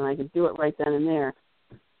do it, and I can do it right then and there.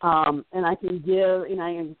 And I can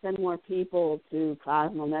I can send more people to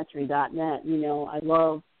cosmometry.net. I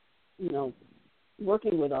love,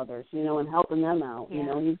 working with others, and helping them out.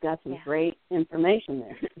 Yeah. You've got some great information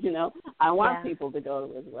there. I want people to go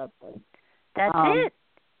to his website. That's it.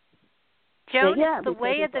 Joan, it's the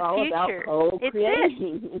way of the It's future. all about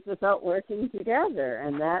co-creating. It's about working together,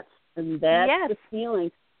 and that's the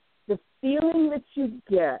feeling. The feeling that you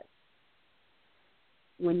get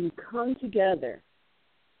when you come together,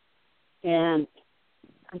 and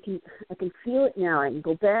I can feel it now. I can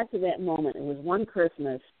go back to that moment. It was one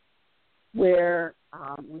Christmas where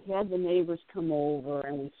we had the neighbors come over,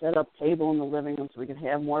 and we set up table in the living room so we could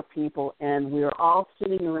have more people, and we were all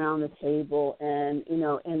sitting around the table, and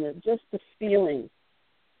just the feeling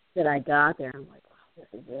that I got there, I'm like, wow, this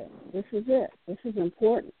is it. This is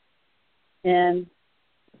important. And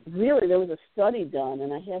really, there was a study done,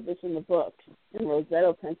 and I have this in the book, in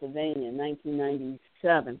Roseto, Pennsylvania, in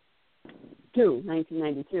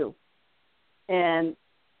 1992, and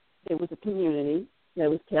it was a community. There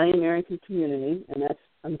was Italian-American community, and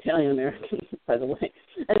I'm Italian-American, by the way.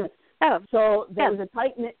 So there was a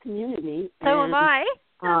tight-knit community. So am I.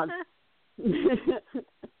 And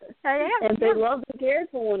they loved and cared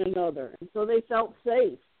for one another, and so they felt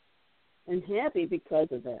safe and happy because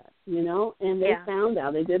of that, And they found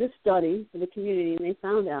out, they did a study for the community, and they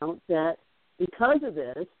found out that because of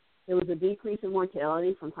this, there was a decrease in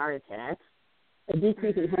mortality from heart attacks, a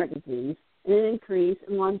decrease in heart disease, and an increase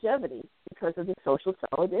in longevity because of the social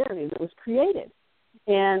solidarity that was created.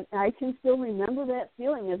 And I can still remember that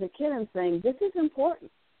feeling as a kid and saying, this is important.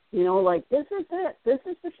 This is it. This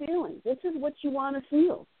is the feeling. This is what you want to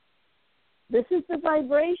feel. This is the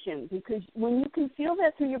vibration, because when you can feel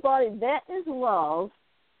that through your body, that is love,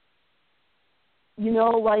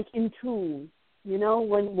 like in tune.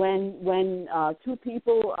 When two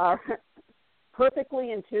people are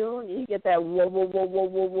perfectly in tune, you get that whoa, whoa, whoa, whoa,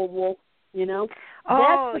 whoa, whoa, whoa. That's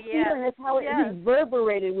the feeling. That's how it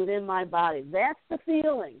reverberated within my body. That's the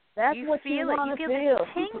feeling. That's what you want to feel. You feel the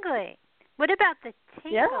tingling. What about the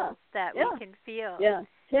tingles that we can feel? Yeah,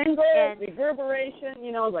 tingles, reverberation.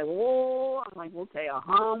 It's like whoa. I'm like, okay, a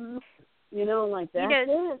hum. Like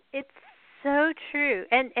that. It's so true.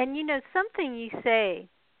 And something you say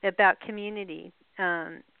about community,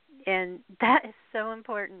 and that is so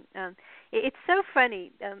important. It's so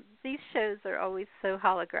funny. These shows are always so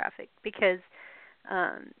holographic because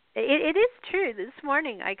it is true. This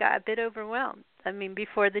morning I got a bit overwhelmed,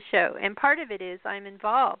 before the show. And part of it is I'm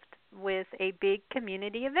involved with a big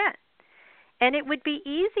community event. And it would be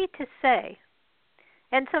easy to say,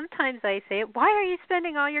 and sometimes I say, why are you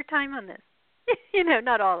spending all your time on this?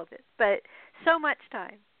 Not all of it, but so much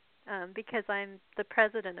time because I'm the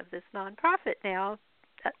president of this nonprofit now,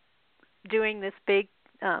 doing this big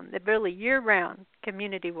really year-round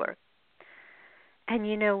community work. And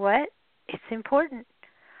you know what? It's important,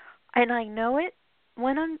 and I know it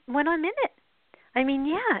when I'm in it. I mean,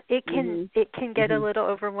 yeah, it can get a little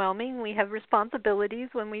overwhelming. We have responsibilities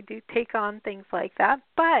when we do take on things like that,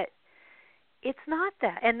 but it's not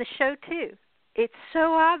that. And the show too. It's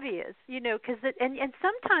so obvious, because and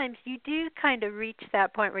sometimes you do kind of reach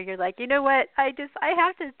that point where you're like, you know what, I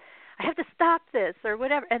have to stop this or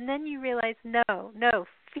whatever, and then you realize, no,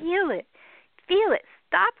 feel it,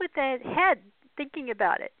 stop with that head thinking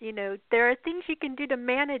about it. There are things you can do to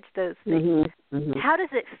manage those things. How does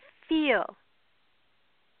it feel?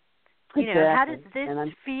 Exactly. How does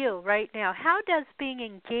this feel right now? How does being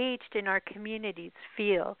engaged in our communities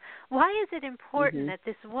feel? Why is it important that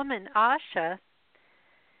this woman, Asha,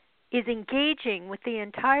 is engaging with the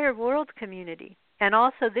entire world community? And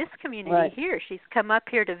also this community here. She's come up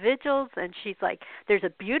here to vigils, and she's like, there's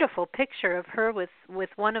a beautiful picture of her with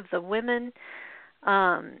one of the women,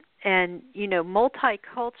 and,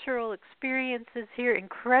 multicultural experiences here,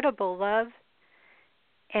 incredible love.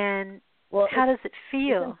 And how does it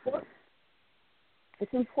feel?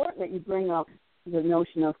 It's important that you bring up the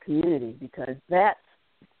notion of community, because that's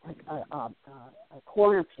like a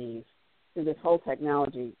corner piece to this whole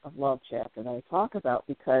technology of love chapter that I talk about,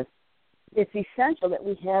 because it's essential that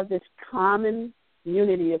we have this common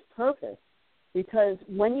unity of purpose, because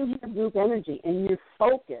when you have group energy and you're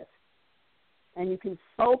focused and you can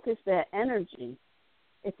focus that energy,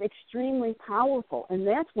 it's extremely powerful, and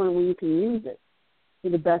that's when you can use it to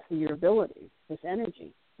the best of your ability, this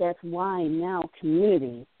energy. That's why now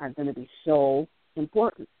communities are going to be so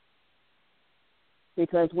important.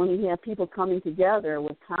 Because when you have people coming together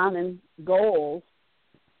with common goals,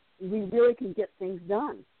 we really can get things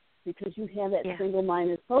done, because you have that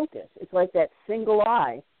single-minded focus. It's like that single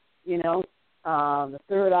eye, the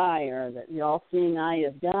third eye, or the all-seeing eye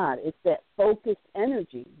of God. It's that focused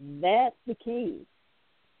energy. That's the key,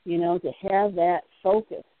 to have that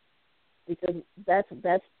focus, because that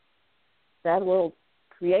will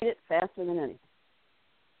create it faster than anything.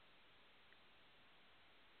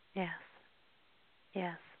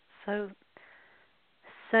 Yes, so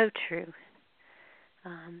true.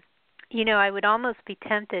 I would almost be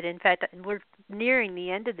tempted. In fact, we're nearing the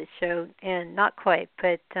end of the show, and not quite,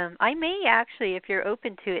 but I may actually, if you're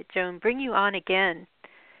open to it, Joan, bring you on again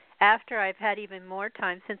after I've had even more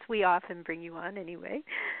time, since we often bring you on anyway,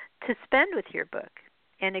 to spend with your book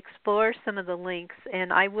and explore some of the links.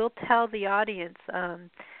 And I will tell the audience,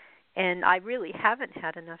 and I really haven't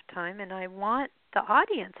had enough time, and I want the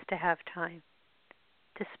audience to have time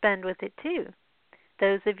to spend with it too.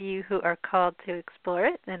 Those of you who are called to explore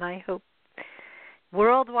it, and I hope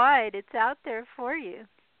worldwide it's out there for you.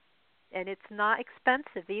 And it's not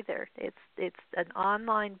expensive either. It's an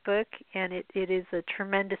online book, and it is a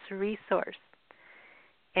tremendous resource.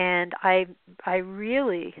 And I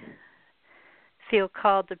really feel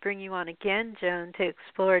called to bring you on again, Joan, to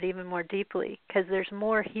explore it even more deeply, because there's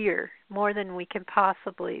more here, more than we can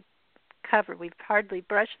possibly cover. We've hardly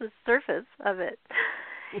brushed the surface of it.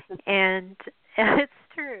 And it's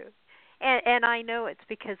true. And I know it's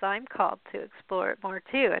because I'm called to explore it more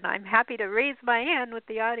too, and I'm happy to raise my hand with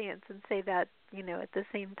the audience and say that, at the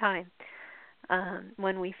same time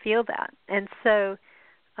when we feel that. And so,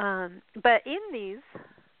 but in these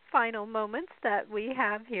final moments that we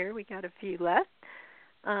have here, we got a few left,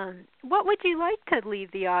 what would you like to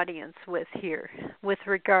leave the audience with here with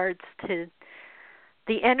regards to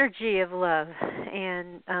the energy of love?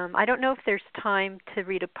 And I don't know if there's time to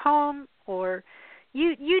read a poem, or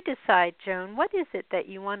you decide, Joan. What is it that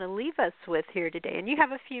you want to leave us with here today? And you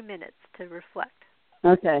have a few minutes to reflect.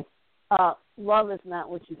 Okay. Love is not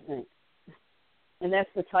what you think. And that's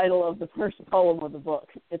the title of the first poem of the book.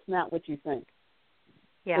 It's not what you think.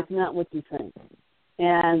 Yeah. It's not what you think.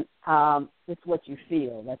 And it's what you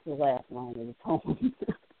feel. That's the last line of the poem.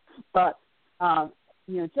 But,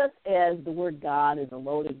 just as the word God is a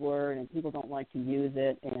loaded word and people don't like to use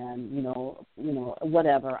it, and,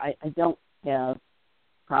 whatever, I don't have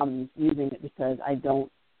problems using it, because I don't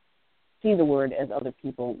see the word as other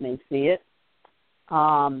people may see it.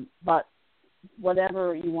 But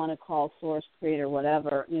whatever you want to call source, creator,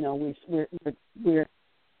 whatever, we're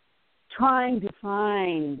trying to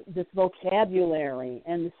find this vocabulary.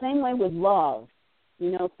 And the same way with love,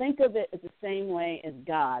 think of it as the same way as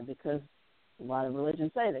God, because a lot of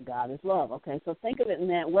religions say that God is love. Okay, so think of it in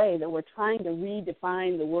that way, that we're trying to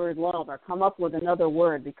redefine the word love or come up with another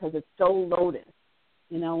word, because it's so loaded.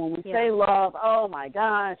 When we say love, oh my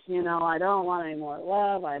gosh, I don't want any more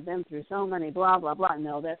love. I've been through so many blah, blah, blah.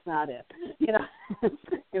 No, that's not it.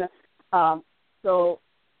 So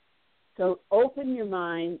So open your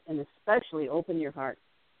mind and especially open your heart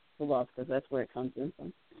to love, because that's where it comes in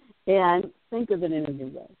from. And think of it in a new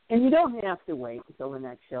way. And you don't have to wait until the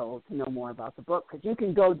next show to know more about the book, because you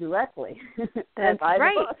can go directly and buy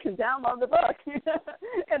the book and download the book.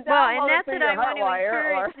 And that's what I want to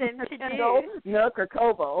encourage them to Kindle, do. Nook, or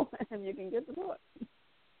Kobo, and you can get the book.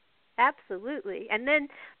 Absolutely. And then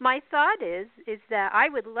my thought is that I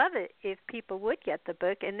would love it if people would get the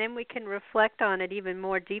book, and then we can reflect on it even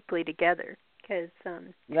more deeply together. Cause,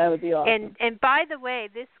 that would be awesome. And by the way,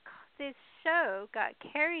 this show got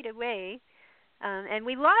carried away, and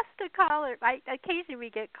we lost a caller. Occasionally we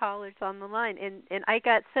get callers on the line, and I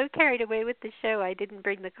got so carried away with the show I didn't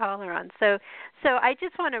bring the caller on. So I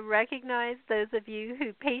just want to recognize those of you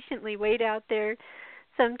who patiently wait out there.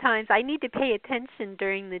 Sometimes I need to pay attention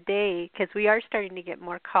during the day, because we are starting to get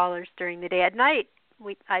more callers during the day. At night,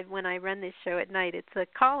 when I run this show at night, it's a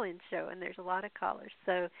call-in show, and there's a lot of callers.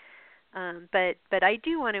 So, but I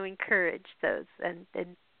do want to encourage those and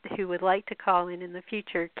who would like to call in the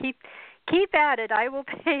future. Keep at it. I will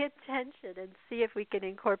pay attention and see if we can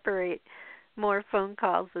incorporate more phone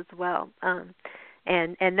calls as well. And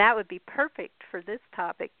that would be perfect for this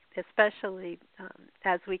topic, especially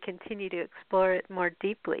as we continue to explore it more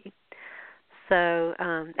deeply. So,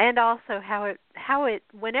 and also how it,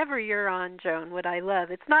 whenever you're on, Joan, what I love,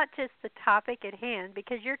 it's not just the topic at hand,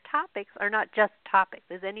 because your topics are not just topics.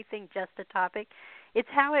 Is anything just a topic? It's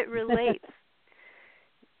how it relates.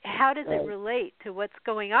 How does it relate to what's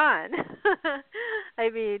going on? I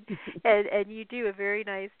mean, and you do a very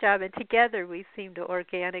nice job, and together we seem to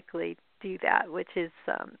organically do that, which is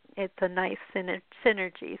it's a nice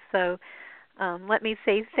synergy. So let me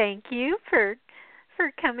say thank you for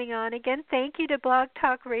coming on again. Thank you to Blog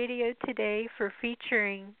Talk Radio today for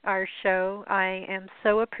featuring our show. I am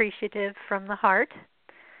so appreciative from the heart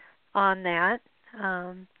on that.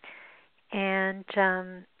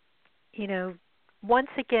 Once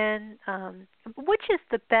again, which is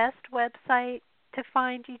the best website to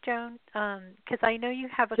find you, Joan? Because I know you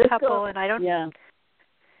have a couple, and I don't.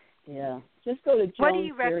 Yeah. Just go to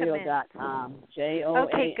joancerio.com.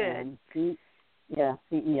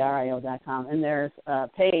 Cerio.com, and there's a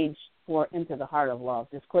page for Into the Heart of Love.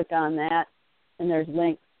 Just click on that, and there's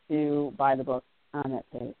links to buy the book on that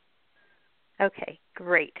page. Okay,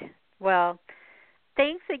 great. Well,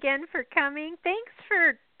 thanks again for coming. Thanks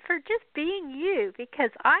for just being you,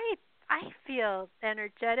 because I feel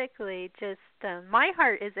energetically just my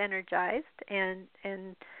heart is energized, and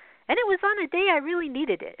it was on a day I really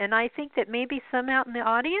needed it, and I think that maybe some out in the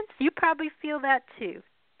audience, you probably feel that too.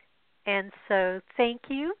 And so thank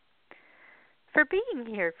you for being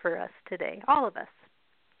here for us today, all of us.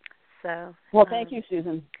 So well, thank you,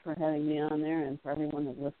 Susan, for having me on there, and for everyone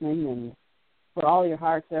that's listening, and for all your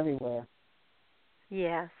hearts everywhere.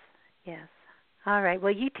 Yes. All right.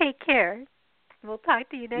 Well, you take care. We'll talk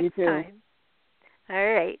to you next time. All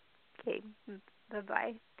right. Okay.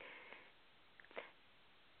 Bye-bye.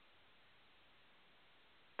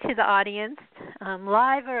 To the audience,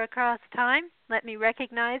 live or across time, let me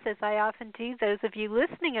recognize, as I often do, those of you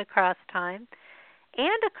listening across time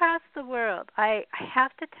and across the world. I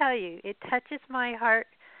have to tell you, it touches my heart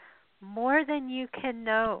more than you can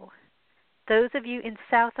know. Those of you in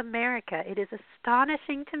South America, it is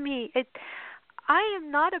astonishing to me. I am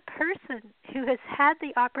not a person who has had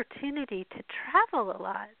the opportunity to travel a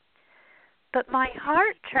lot, but my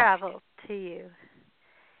heart travels to you.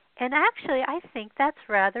 And actually, I think that's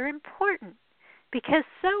rather important, because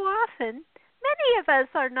so often, many of us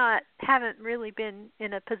haven't really been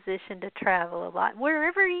in a position to travel a lot.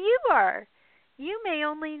 Wherever you are, you may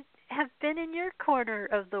only have been in your corner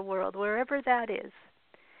of the world, wherever that is.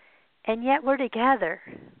 And yet we're together.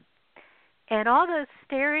 And all those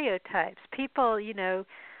stereotypes, people,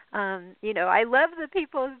 I love the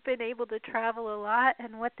people who've been able to travel a lot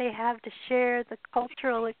and what they have to share, the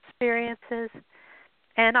cultural experiences.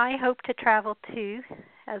 And I hope to travel too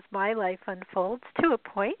as my life unfolds to a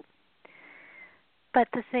point. But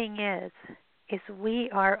the thing is we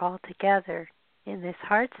are all together in this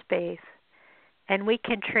heart space, and we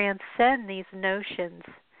can transcend these notions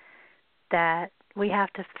that we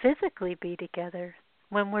have to physically be together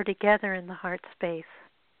when we're together in the heart space.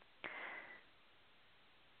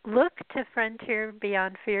 Look to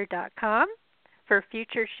frontierbeyondfear.com for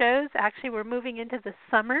future shows. Actually, we're moving into the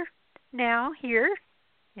summer now here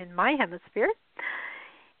in my hemisphere,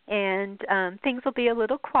 and things will be a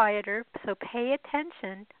little quieter, so pay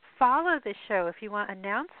attention. Follow the show if you want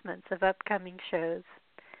announcements of upcoming shows.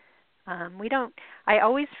 I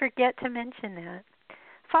always forget to mention that.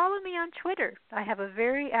 Follow me on Twitter. I have a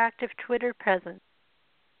very active Twitter presence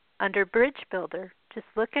under Bridge Builder. Just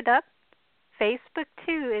look it up, Facebook,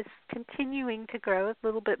 too, is continuing to grow, a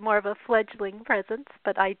little bit more of a fledgling presence,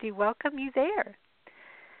 but I do welcome you there.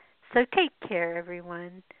 So take care,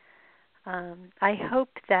 everyone. I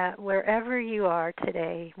hope that wherever you are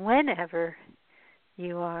today, whenever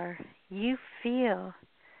you are, you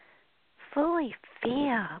fully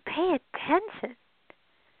feel, pay attention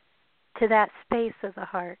to that space of the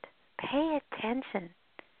heart. Pay attention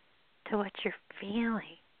to what you're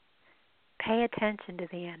feeling. Pay attention to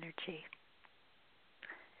the energy.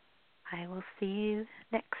 I will see you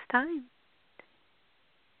next time.